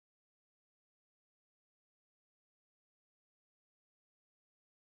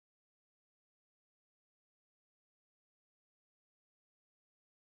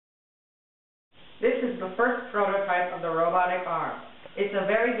This is the first prototype of the robotic arm. It's a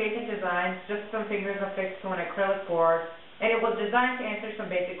very basic design, just some fingers affixed to an acrylic board, and it was designed to answer some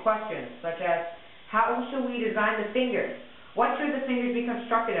basic questions, such as, how should we design the fingers? What should the fingers be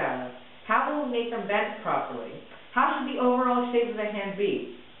constructed out of? How will we make them bend properly? How should the overall shape of the hand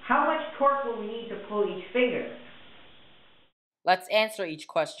be? How much torque will we need to pull each finger? Let's answer each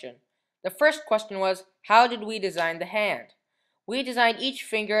question. The first question was, how did we design the hand? We designed each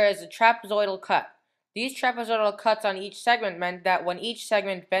finger as a trapezoidal cut. These trapezoidal cuts on each segment meant that when each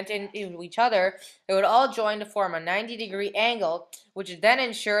segment bent into each other, it would all join to form a 90-degree angle, which then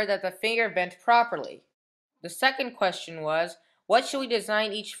ensured that the finger bent properly. The second question was, what should we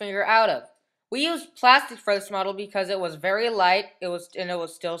design each finger out of? We used plastic for this model because it was very light and it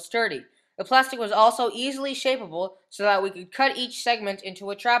was still sturdy. The plastic was also easily shapeable so that we could cut each segment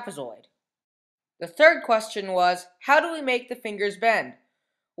into a trapezoid. The third question was, how do we make the fingers bend?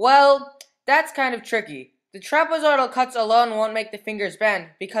 Well, that's kind of tricky. The trapezoidal cuts alone won't make the fingers bend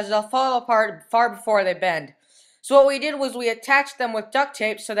because they'll fall apart far before they bend. So what we did was we attached them with duct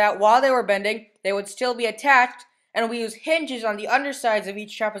tape so that while they were bending, they would still be attached, and we used hinges on the undersides of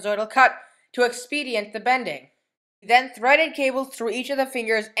each trapezoidal cut to expedite the bending. We then threaded cables through each of the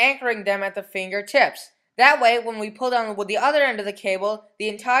fingers, anchoring them at the fingertips. That way, when we pulled on with the other end of the cable, the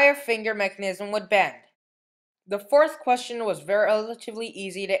entire finger mechanism would bend. The fourth question was relatively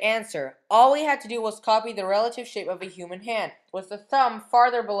easy to answer. All we had to do was copy the relative shape of a human hand, with the thumb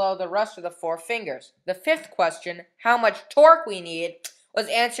farther below the rest of the four fingers. The fifth question, how much torque we need, was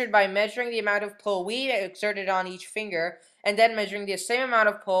answered by measuring the amount of pull we exerted on each finger, and then measuring the same amount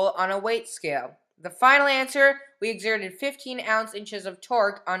of pull on a weight scale. The final answer, we exerted 15 ounce-inches of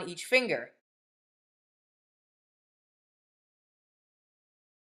torque on each finger.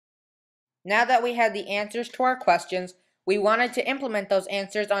 Now that we had the answers to our questions, we wanted to implement those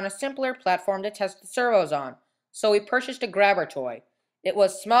answers on a simpler platform to test the servos on, so we purchased a grabber toy. It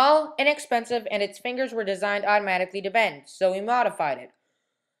was small, inexpensive, and its fingers were designed automatically to bend, so we modified it.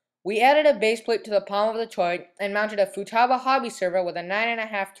 We added a base plate to the palm of the toy and mounted a Futaba hobby servo with a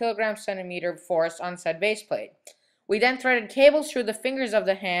 9.5 kg/cm force on said base plate. We then threaded cables through the fingers of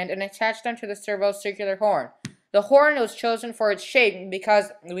the hand and attached them to the servo's circular horn. The horn was chosen for its shape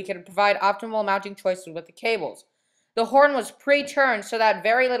because we could provide optimal mounting choices with the cables. The horn was pre-turned so that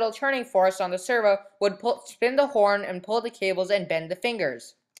very little turning force on the servo would spin the horn and pull the cables and bend the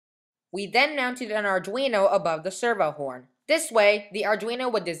fingers. We then mounted an Arduino above the servo horn. This way, the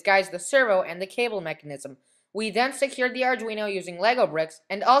Arduino would disguise the servo and the cable mechanism. We then secured the Arduino using Lego bricks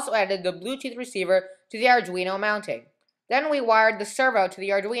and also added the Bluetooth receiver to the Arduino mounting. Then we wired the servo to the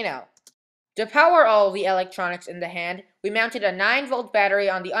Arduino. To power all of the electronics in the hand, we mounted a 9-volt battery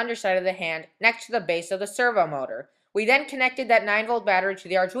on the underside of the hand next to the base of the servo motor. We then connected that 9-volt battery to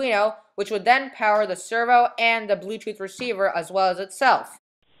the Arduino, which would then power the servo and the Bluetooth receiver as well as itself.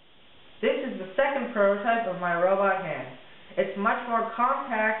 This is the second prototype of my robot hand. It's much more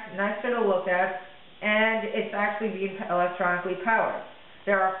compact, nicer to look at, and it's actually being electronically powered.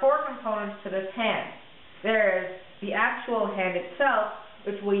 There are 4 components to this hand. There is the actual hand itself,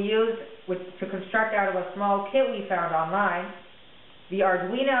 which we used to construct out of a small kit we found online, the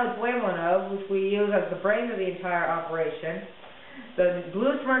Arduino Duino, which we use as the brains of the entire operation, the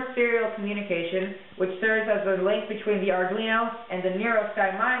BlueSmart serial communication, which serves as a link between the Arduino and the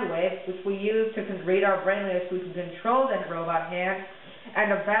NeuroSky mindwave, which we use to read our brainwaves so we can control the robot hand,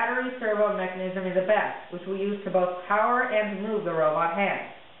 and a battery servo mechanism in the back, which we use to both power and move the robot hand.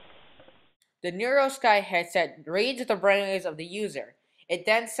 The NeuroSky headset reads the brainwaves of the user. It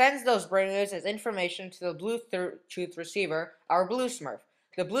then sends those brainwaves as information to the Bluetooth receiver, our BlueSmurf.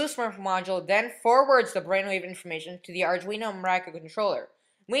 The BlueSmurf module then forwards the brainwave information to the Arduino microcontroller.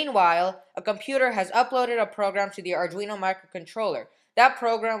 Meanwhile, a computer has uploaded a program to the Arduino microcontroller. That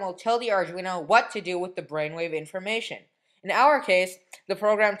program will tell the Arduino what to do with the brainwave information. In our case, the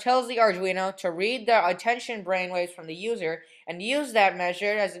program tells the Arduino to read the attention brainwaves from the user and use that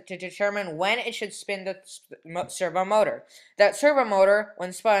measure to determine when it should spin the servo motor. That servo motor,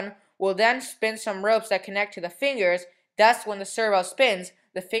 when spun, will then spin some ropes that connect to the fingers. Thus, when the servo spins,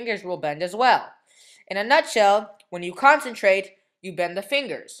 the fingers will bend as well. In a nutshell, when you concentrate, you bend the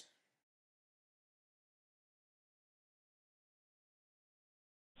fingers.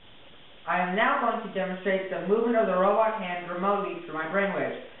 I am now going to demonstrate the movement of the robot hand remotely through my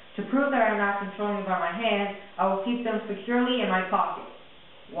brainwaves. To prove that I am not controlling them by my hand, I will keep them securely in my pocket.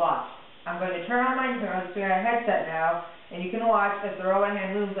 Watch. I'm going to turn on my headset now, and you can watch as the robot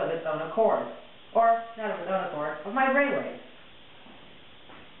hand moves of its own accord. Or, not of its own accord, of my brainwaves.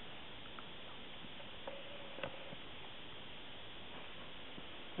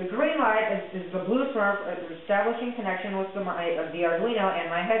 The green light is the blue spark establishing connection with the Arduino and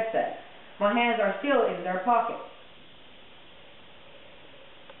my headset. My hands are still in their pockets.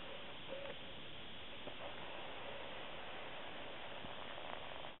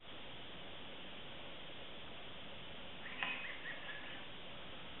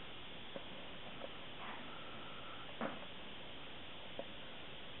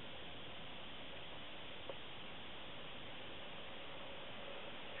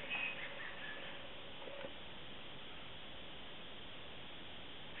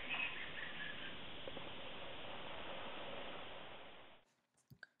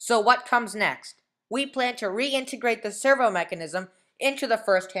 So what comes next? We plan to reintegrate the servo mechanism into the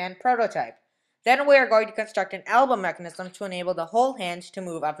first hand prototype. Then we are going to construct an elbow mechanism to enable the whole hand to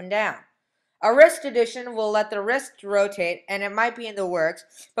move up and down. A wrist addition will let the wrist rotate, and it might be in the works,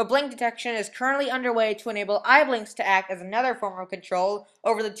 but blink detection is currently underway to enable eye blinks to act as another form of control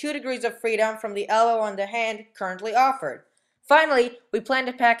over the 2 degrees of freedom from the elbow on the hand currently offered. Finally, we plan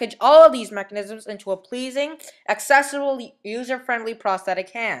to package all of these mechanisms into a pleasing, accessible, user-friendly prosthetic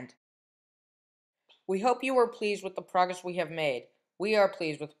hand. We hope you were pleased with the progress we have made. We are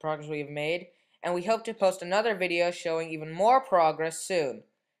pleased with the progress we have made, and we hope to post another video showing even more progress soon.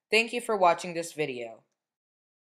 Thank you for watching this video.